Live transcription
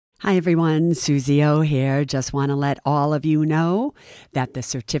Hi everyone, Susie O here. Just want to let all of you know that the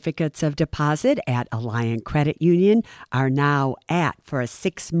certificates of deposit at Alliant Credit Union are now at, for a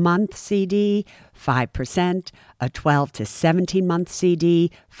 6-month CD, 5%, a 12 to 17-month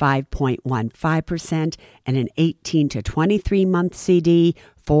CD, 5.15%, and an 18 to 23-month CD,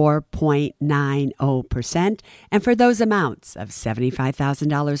 4.90%. And for those amounts of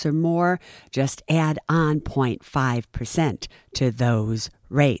 $75,000 or more, just add on 0.5% to those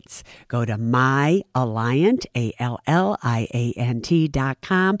rates. Go to myalliant,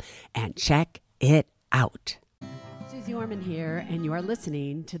 ALLIANT.com and check it out. Susie Orman here, and you are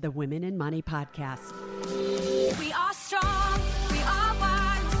listening to the Women in Money podcast. We are strong, we are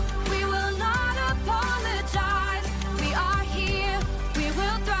wise, we will not apologize. We are here, we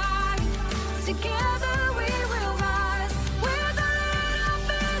will thrive. Together we will rise with a little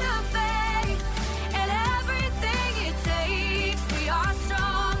bit of faith and everything it takes. We are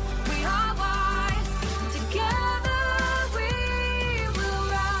strong, we are wise. Together we will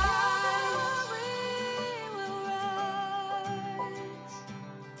rise. We will rise.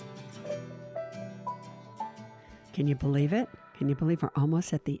 Can you believe it? Can you believe we're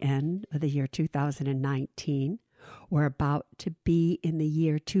almost at the end of the year 2019? We're about to be in the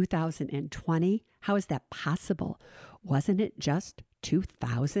year 2020. How is that possible? Wasn't it just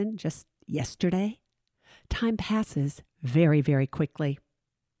 2000, just yesterday? Time passes very, very quickly.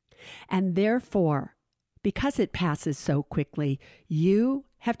 And therefore, because it passes so quickly, you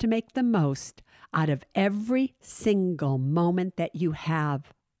have to make the most out of every single moment that you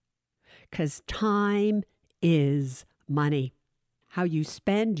have. Because time is money. How you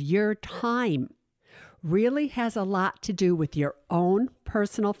spend your time really has a lot to do with your own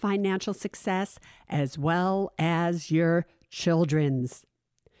personal financial success as well as your children's,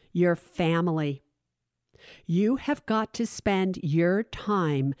 your family. You have got to spend your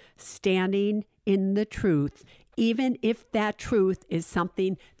time standing in the truth, even if that truth is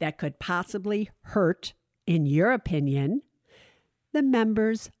something that could possibly hurt, in your opinion, the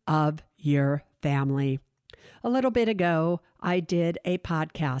members of your family. A little bit ago, I did a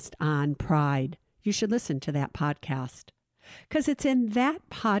podcast on pride. You should listen to that podcast because it's in that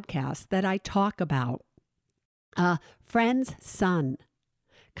podcast that I talk about a friend's son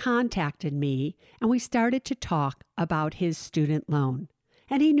contacted me and we started to talk about his student loan.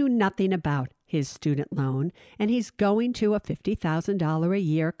 And he knew nothing about his student loan, and he's going to a $50,000 a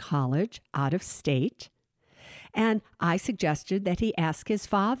year college out of state. And I suggested that he ask his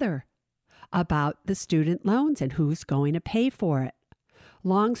father about the student loans and who's going to pay for it.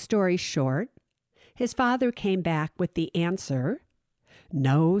 Long story short, his father came back with the answer,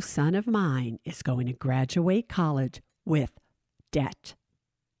 no son of mine is going to graduate college with debt.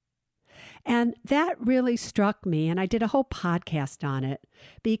 And that really struck me, and I did a whole podcast on it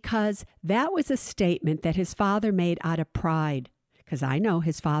because that was a statement that his father made out of pride, because I know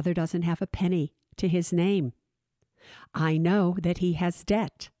his father doesn't have a penny to his name. I know that he has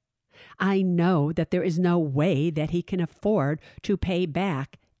debt. I know that there is no way that he can afford to pay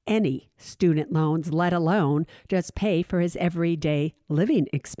back any student loans, let alone just pay for his everyday living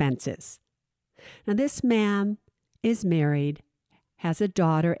expenses. Now, this man is married, has a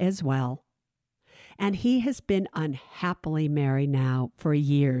daughter as well, and he has been unhappily married now for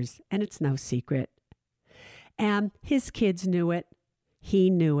years, and it's no secret. And his kids knew it,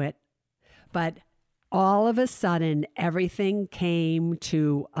 he knew it, but all of a sudden, everything came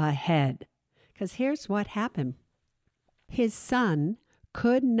to a head. Because here's what happened. His son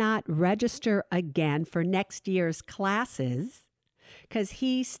could not register again for next year's classes because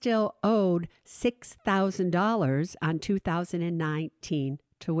he still owed $6,000 on 2019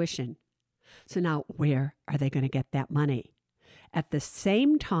 tuition. So now where are they going to get that money? At the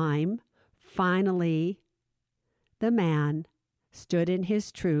same time, finally, the man stood in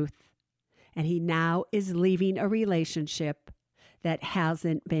his truth, and he now is leaving a relationship that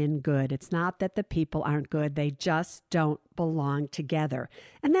hasn't been good. It's not that the people aren't good. They just don't belong together.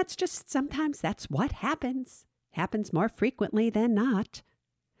 And that's just, sometimes that's what happens. Happens more frequently than not.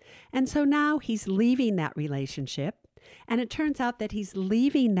 And so now he's leaving that relationship. And it turns out that he's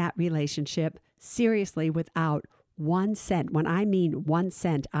leaving that relationship seriously without 1 cent. When I mean 1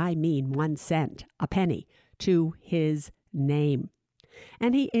 cent, I mean 1 cent, a penny, to his name.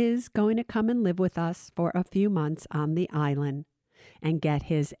 And he is going to come and live with us for a few months on the island and get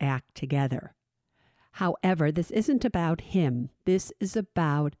his act together. However, this isn't about him. This is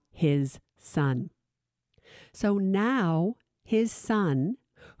about his son. So now his son,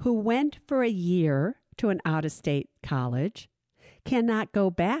 who went for a year to an out-of-state college, cannot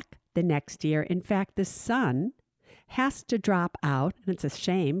go back the next year. In fact, the son has to drop out, and it's a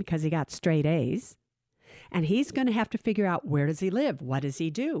shame because he got straight A's. And he's going to have to figure out, where does he live? What does he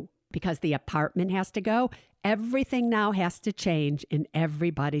do? Because the apartment has to go. Everything now has to change in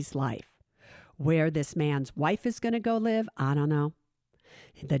everybody's life. Where this man's wife is going to go live, I don't know.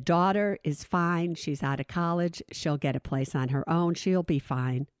 The daughter is fine. She's out of college. She'll get a place on her own. She'll be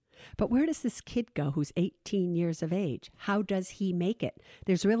fine. But where does this kid go who's 18 years of age? How does he make it?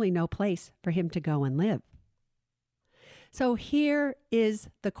 There's really no place for him to go and live. So here is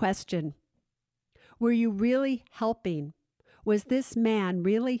the question. Were you really helping? Was this man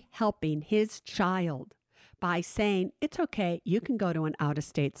really helping his child by saying, it's okay, you can go to an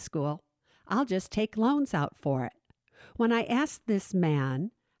out-of-state school. I'll just take loans out for it. When I asked this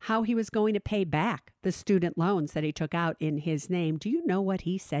man how he was going to pay back the student loans that he took out in his name, do you know what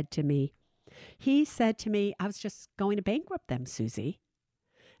he said to me? He said to me, I was just going to bankrupt them, Susie.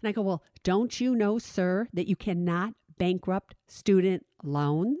 And I go, well, don't you know, sir, that you cannot bankrupt student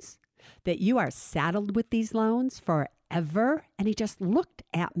loans? That you are saddled with these loans forever? And he just looked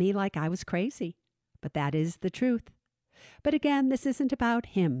at me like I was crazy. But that is the truth. But again, this isn't about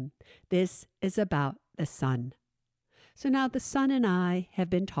him. This is about the son. So now the son and I have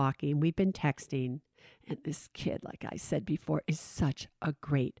been talking, we've been texting, and this kid, like I said before, is such a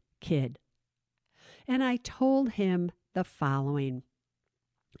great kid. And I told him the following: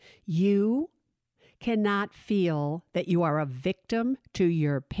 you cannot feel that you are a victim to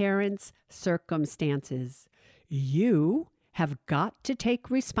your parents' circumstances. You have got to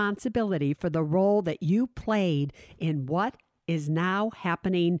take responsibility for the role that you played in what is now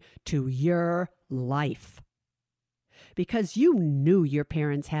happening to your life. Because you knew your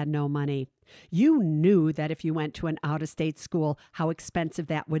parents had no money. You knew that if you went to an out-of-state school, how expensive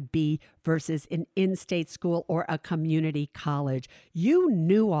that would be versus an in-state school or a community college. You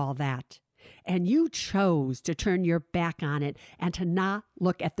knew all that. And you chose to turn your back on it and to not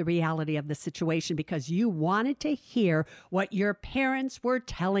look at the reality of the situation because you wanted to hear what your parents were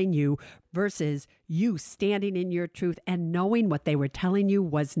telling you versus you standing in your truth and knowing what they were telling you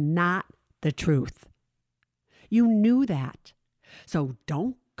was not the truth. You knew that. So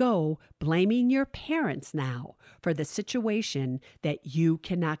don't go blaming your parents now for the situation that you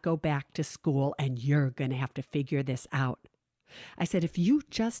cannot go back to school and you're going to have to figure this out. I said, if you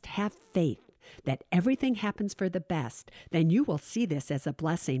just have faith that everything happens for the best, then you will see this as a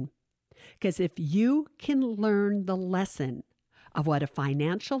blessing. Because if you can learn the lesson of what a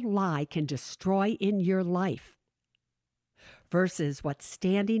financial lie can destroy in your life versus what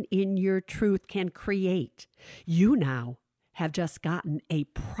standing in your truth can create, you now have just gotten a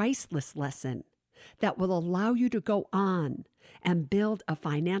priceless lesson that will allow you to go on and build a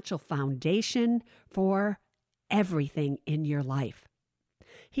financial foundation for everything in your life.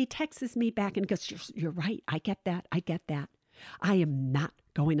 He texts me back and goes, you're right. I get that. I am not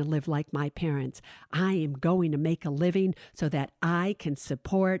going to live like my parents. I am going to make a living so that I can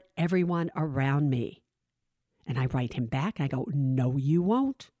support everyone around me. And I write him back. I go, no, you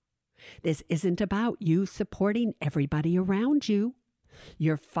won't. This isn't about you supporting everybody around you.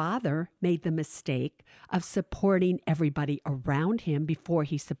 Your father made the mistake of supporting everybody around him before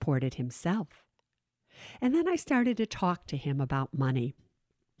he supported himself. And then I started to talk to him about money.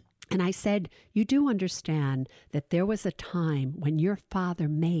 And I said, you do understand that there was a time when your father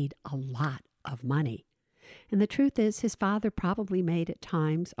made a lot of money. And the truth is, his father probably made at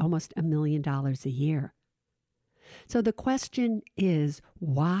times almost $1 million a year. So the question is,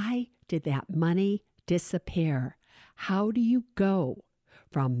 why did that money disappear? How do you go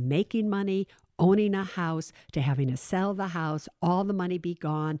from making money, owning a house, to having to sell the house, all the money be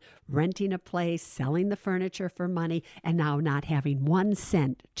gone, renting a place, selling the furniture for money, and now not having 1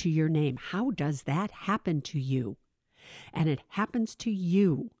 cent to your name? How does that happen to you? And it happens to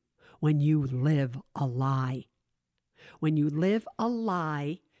you when you live a lie. When you live a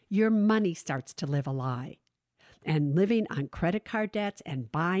lie, your money starts to live a lie. And living on credit card debts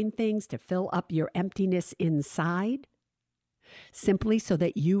and buying things to fill up your emptiness inside, simply so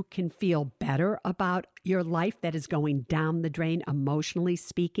that you can feel better about your life that is going down the drain emotionally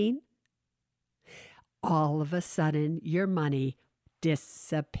speaking, all of a sudden your money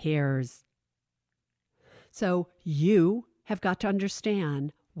disappears. So you have got to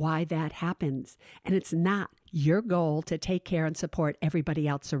understand why that happens. And it's not your goal to take care and support everybody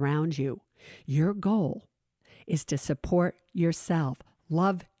else around you. Your goal is to support yourself,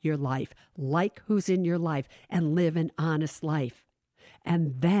 love your life, like who's in your life, and live an honest life.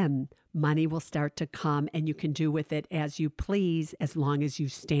 And then money will start to come and you can do with it as you please as long as you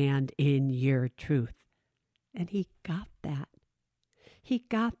stand in your truth. And he got that. He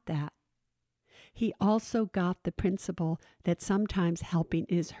got that. he also got the principle that sometimes helping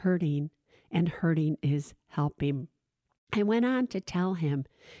is hurting and hurting is helping. I went on to tell him,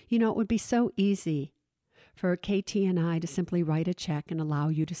 it would be so easy for Katie and I to simply write a check and allow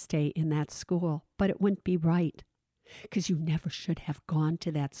you to stay in that school, but it wouldn't be right because you never should have gone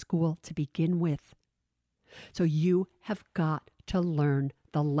to that school to begin with. So you have got to learn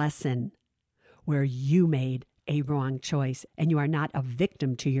the lesson where you made a wrong choice and you are not a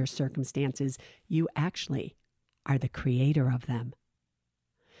victim to your circumstances. You actually are the creator of them.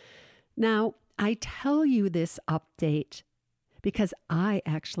 Now, I tell you this update because I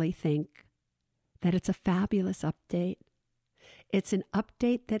actually think that it's a fabulous update. It's an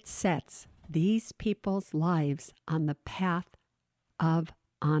update that sets these people's lives on the path of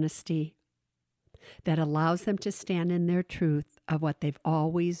honesty, that allows them to stand in their truth of what they've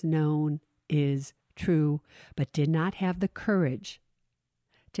always known is true, but did not have the courage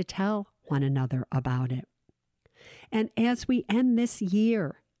to tell one another about it. And as we end this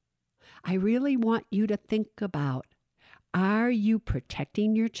year, I really want you to think about, are you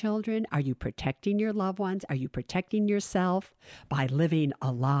protecting your children? Are you protecting your loved ones? Are you protecting yourself by living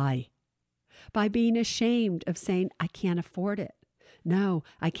a lie? By being ashamed of saying, I can't afford it. No,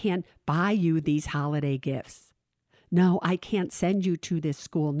 I can't buy you these holiday gifts. No, I can't send you to this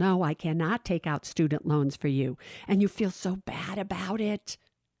school. No, I cannot take out student loans for you. And you feel so bad about it.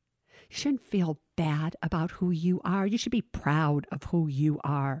 You shouldn't feel bad about who you are. You should be proud of who you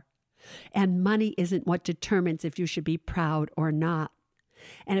are. And money isn't what determines if you should be proud or not.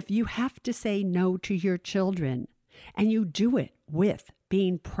 And if you have to say no to your children, and you do it with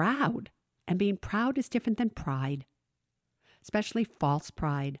being proud, and being proud is different than pride, especially false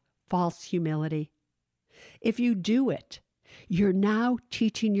pride, false humility. If you do it, you're now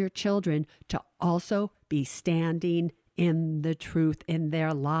teaching your children to also be standing in the truth in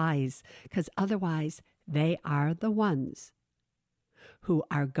their lies, because otherwise they are the ones who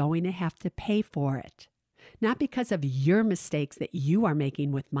are going to have to pay for it. Not because of your mistakes that you are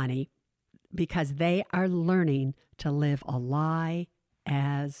making with money, because they are learning to live a lie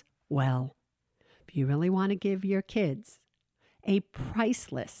as well. If you really want to give your kids a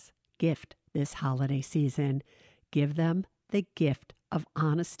priceless gift this holiday season, give them the gift of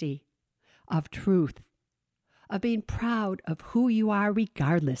honesty, of truth, of being proud of who you are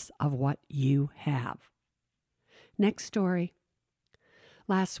regardless of what you have. Next story.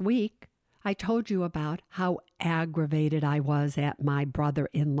 Last week, I told you about how aggravated I was at my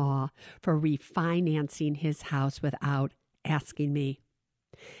brother-in-law for refinancing his house without asking me.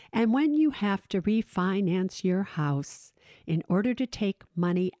 And when you have to refinance your house in order to take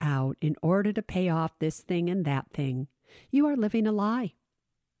money out, in order to pay off this thing and that thing, you are living a lie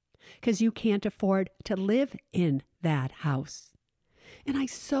because you can't afford to live in that house. And I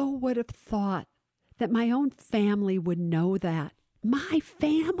so would have thought that my own family would know that. My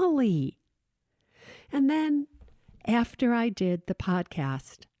family. And then after I did the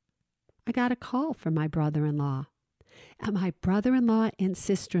podcast, I got a call from my brother-in-law. And my brother-in-law and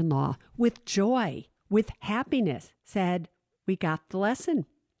sister-in-law, with joy, with happiness, said, we got the lesson.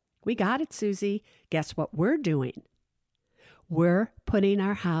 We got it, Susie. Guess what we're doing? We're putting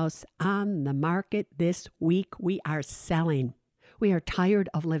our house on the market this week. We are selling. We are tired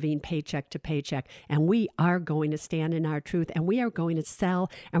of living paycheck to paycheck, and we are going to stand in our truth, and we are going to sell,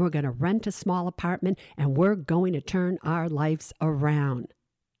 and we're going to rent a small apartment, and we're going to turn our lives around.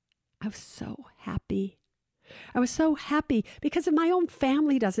 I was so happy. I was so happy because if my own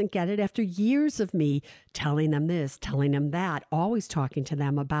family doesn't get it after years of me telling them this, telling them that, always talking to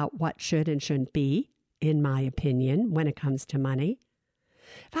them about what should and shouldn't be, in my opinion, when it comes to money.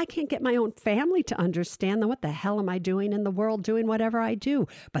 If I can't get my own family to understand, then what the hell am I doing in the world doing whatever I do?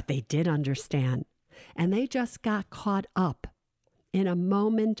 But they did understand. And they just got caught up in a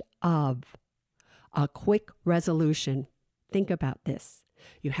moment of a quick resolution. Think about this.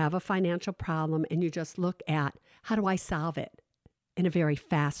 You have a financial problem and you just look at, how do I solve it in a very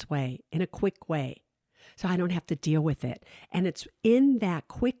fast way, in a quick way, so I don't have to deal with it? And it's in that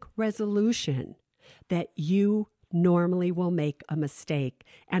quick resolution that you normally will make a mistake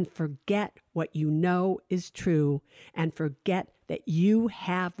and forget what you know is true and forget that you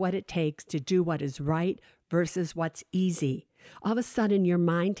have what it takes to do what is right versus what's easy. All of a sudden your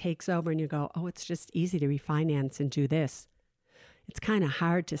mind takes over and you go, oh, it's just easy to refinance and do this. It's kind of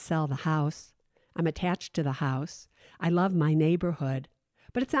hard to sell the house. I'm attached to the house. I love my neighborhood,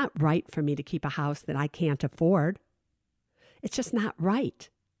 but it's not right for me to keep a house that I can't afford. It's just not right,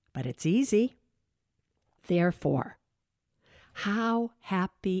 but it's easy. Therefore, how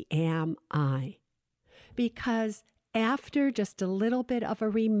happy am I? Because after just a little bit of a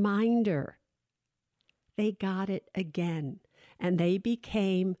reminder they got it again, and they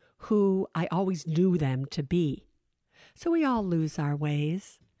became who I always knew them to be. So we all lose our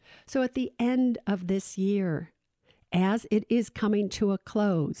ways. So at the end of this year, as it is coming to a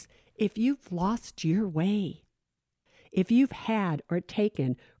close, if you've lost your way, if you've had or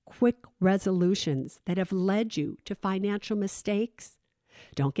taken quick resolutions that have led you to financial mistakes,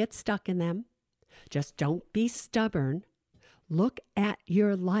 don't get stuck in them. Just don't be stubborn. Look at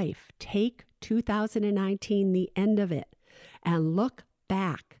your life. Take 2019, the end of it, and look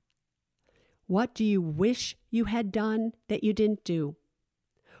back. What do you wish you had done that you didn't do?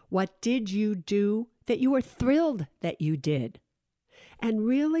 What did you do that you were thrilled that you did? And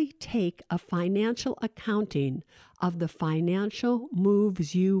really take a financial accounting of the financial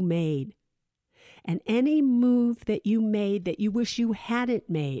moves you made. And any move that you made that you wish you hadn't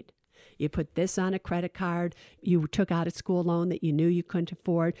made. You put this on a credit card, you took out a school loan that you knew you couldn't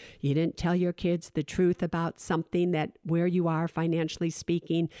afford, you didn't tell your kids the truth about something that where you are financially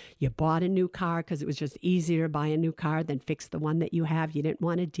speaking, you bought a new car because it was just easier to buy a new car than fix the one that you have, you didn't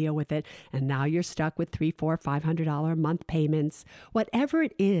want to deal with it, and now you're stuck with $300, $400, $500 a month payments. Whatever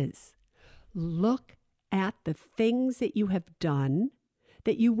it is, look at the things that you have done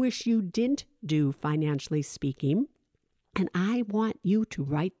that you wish you didn't do financially speaking, and I want you to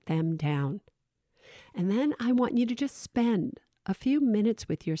write them down. And then I want you to just spend a few minutes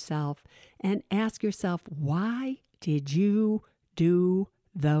with yourself and ask yourself, why did you do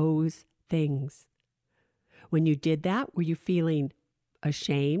those things? When you did that, were you feeling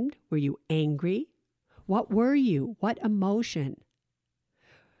ashamed? Were you angry? What were you? What emotion?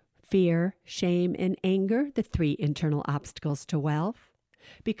 Fear, shame, and anger, the 3 internal obstacles to wealth.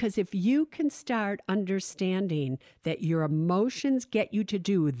 Because if you can start understanding that your emotions get you to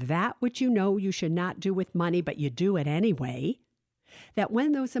do that which you know you should not do with money, but you do it anyway, that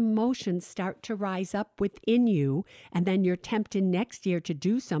when those emotions start to rise up within you and then you're tempted next year to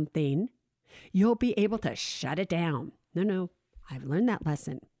do something, you'll be able to shut it down. No, I've learned that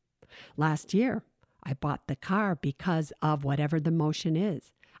lesson. Last year, I bought the car because of whatever the emotion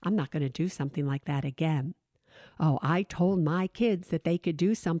is. I'm not going to do something like that again. Oh, I told my kids that they could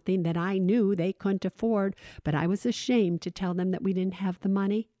do something that I knew they couldn't afford, but I was ashamed to tell them that we didn't have the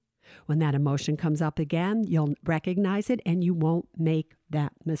money. When that emotion comes up again, you'll recognize it and you won't make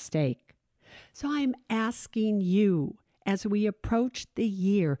that mistake. So I'm asking you, as we approach the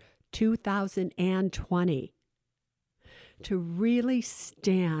year 2020, to really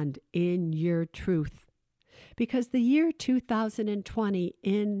stand in your truth. Because the year 2020,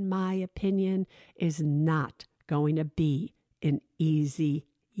 in my opinion, is not going to be an easy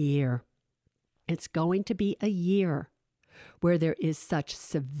year. It's going to be a year where there is such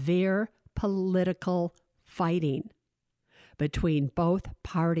severe political fighting between both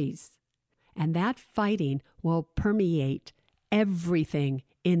parties. And that fighting will permeate everything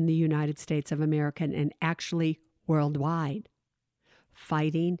in the United States of America and actually worldwide.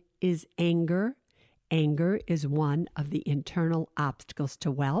 Fighting is anger. Anger is one of the internal obstacles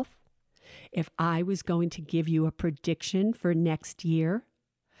to wealth. If I was going to give you a prediction for next year,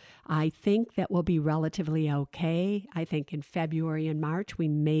 I think that will be relatively okay. I think in February and March, we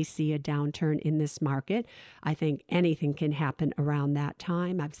may see a downturn in this market. I think anything can happen around that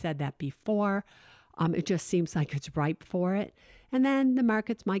time. I've said that before. It just seems like it's ripe for it. And then the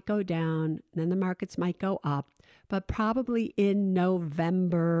markets might go down, then the markets might go up. But probably in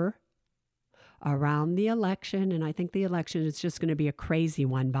November, around the election, and I think the election is just going to be a crazy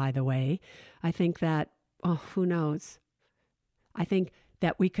one, by the way. I think that, who knows? I think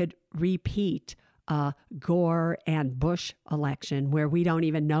that we could repeat a Gore and Bush election where we don't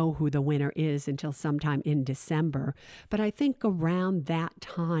even know who the winner is until sometime in December. But I think around that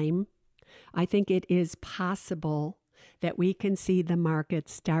time, I think it is possible that we can see the market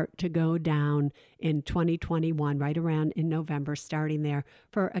start to go down in 2021, right around in November, starting there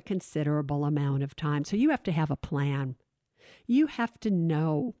for a considerable amount of time. So you have to have a plan. You have to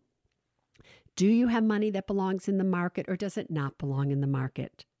know, do you have money that belongs in the market or does it not belong in the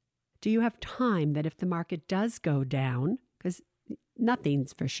market? Do you have time that if the market does go down, because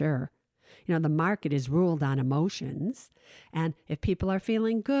nothing's for sure, you know, the market is ruled on emotions. And if people are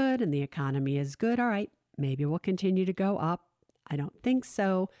feeling good and the economy is good, all right, maybe we'll continue to go up. I don't think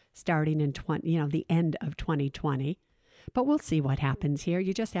so, starting in the end of 2020. But we'll see what happens here.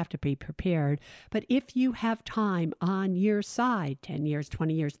 You just have to be prepared. But if you have time on your side, 10 years,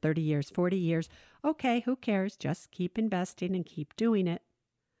 20 years, 30 years, 40 years, okay, who cares? Just keep investing and keep doing it.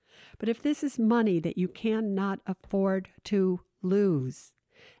 But if this is money that you cannot afford to lose,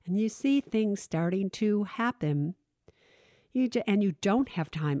 and you see things starting to happen, and you don't have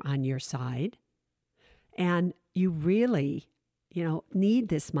time on your side, and you really, need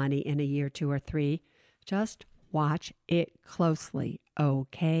this money in a year, 2 or 3, just watch it closely,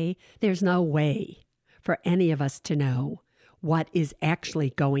 okay? There's no way for any of us to know what is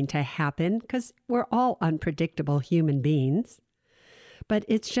actually going to happen because we're all unpredictable human beings. But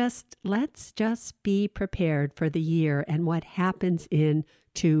let's just be prepared for the year and what happens in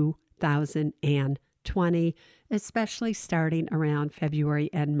 2020, especially starting around February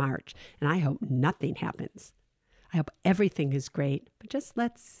and March. And I hope nothing happens. I hope everything is great, but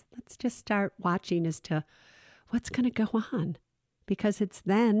let's just start watching as to what's going to go on, because it's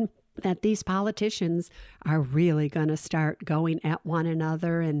then that these politicians are really going to start going at one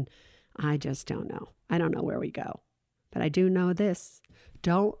another, and I just don't know. I don't know where we go, but I do know this.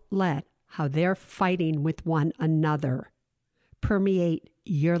 Don't let how they're fighting with one another permeate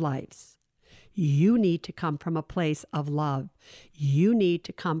your lives. You need to come from a place of love. You need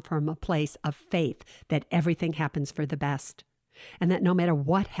to come from a place of faith that everything happens for the best. And that no matter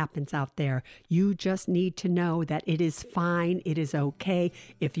what happens out there, you just need to know that it is fine, it is okay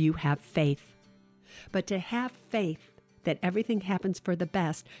if you have faith. But to have faith that everything happens for the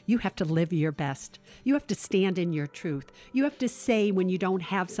best, you have to live your best. You have to stand in your truth. You have to say when you don't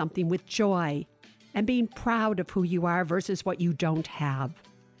have something with joy and being proud of who you are versus what you don't have.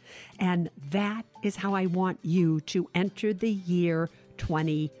 And that is how I want you to enter the year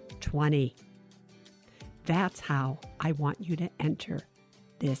 2020. That's how I want you to enter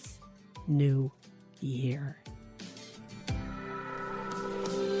this new year.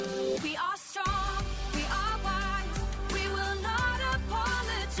 We are strong, we are wise, we will not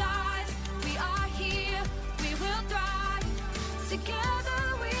apologize. We are here, we will thrive,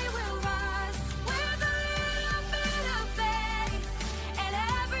 together we will rise. With a little bit of faith and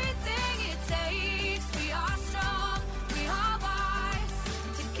everything it takes. We are strong, we are wise,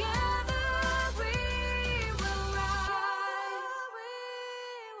 together we will rise.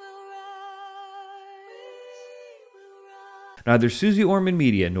 Neither Susie Orman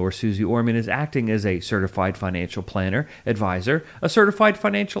Media nor Susie Orman is acting as a certified financial planner, advisor, a certified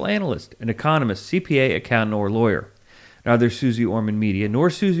financial analyst, an economist, CPA, accountant, or lawyer. Neither Susie Orman Media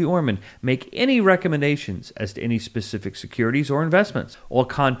nor Susie Orman make any recommendations as to any specific securities or investments. All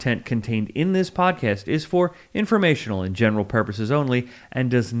content contained in this podcast is for informational and general purposes only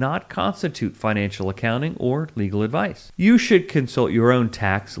and does not constitute financial accounting or legal advice. You should consult your own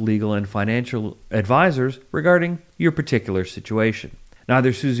tax, legal, and financial advisors regarding your particular situation.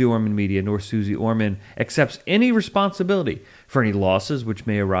 Neither Susie Orman Media nor Susie Orman accepts any responsibility for any losses which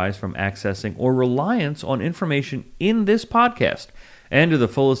may arise from accessing or reliance on information in this podcast. And to the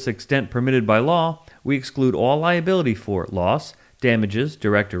fullest extent permitted by law, we exclude all liability for loss, damages,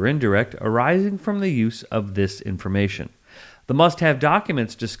 direct or indirect, arising from the use of this information. The must-have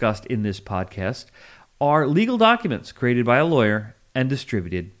documents discussed in this podcast are legal documents created by a lawyer and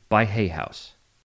distributed by Hay House.